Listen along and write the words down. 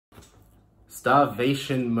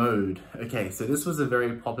Starvation mode. Okay, so this was a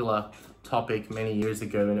very popular topic many years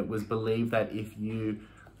ago, and it was believed that if you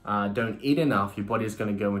don't eat enough, your body is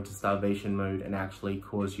going to go into starvation mode and actually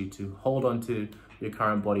cause you to hold on to your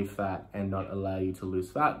current body fat and not allow you to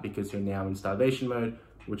lose fat because you're now in starvation mode,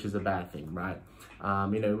 which is a bad thing, right?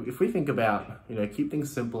 If we think about, keep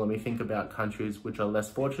things simple and we think about countries which are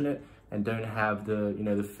less fortunate and don't have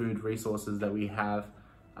the food resources that we have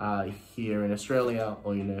here in Australia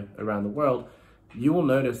or, around the world, you will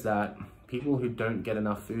notice that people who don't get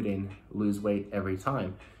enough food in lose weight every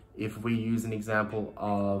time. If we use an example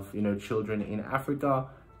of, children in Africa,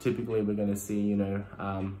 typically we're going to see,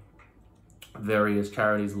 various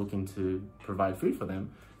charities looking to provide food for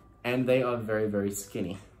them, and they are very, very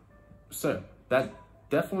skinny. So that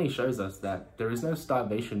definitely shows us that there is no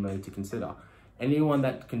starvation mode to consider. Anyone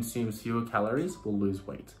that consumes fewer calories will lose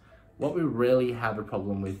weight. What we really have a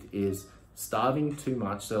problem with is starving too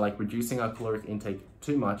much, so like reducing our caloric intake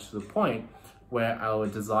too much to the point where our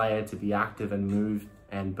desire to be active and move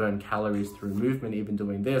and burn calories through movement, even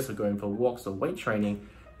doing this or going for walks or weight training,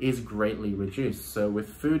 is greatly reduced. So with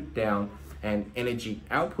food down and energy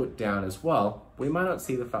output down as well, we might not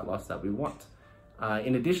see the fat loss that we want.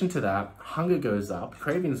 In addition to that, hunger goes up,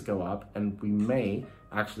 cravings go up, and we may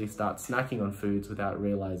actually start snacking on foods without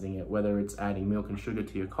realizing it, whether it's adding milk and sugar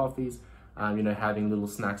to your coffees, having little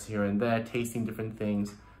snacks here and there, tasting different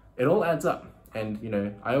things. It all adds up. And,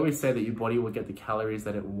 I always say that your body will get the calories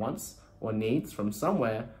that it wants or needs from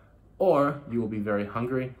somewhere, or you will be very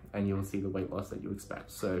hungry and you will see the weight loss that you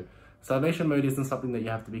expect. So starvation mode isn't something that you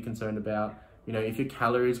have to be concerned about. If your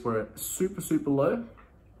calories were super, super low,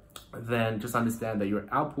 then just understand that your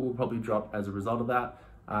output will probably drop as a result of that.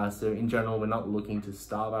 So in general, we're not looking to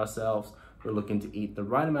starve ourselves. We're looking to eat the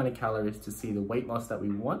right amount of calories to see the weight loss that we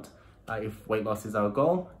want, if weight loss is our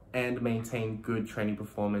goal, and maintain good training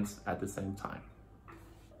performance at the same time.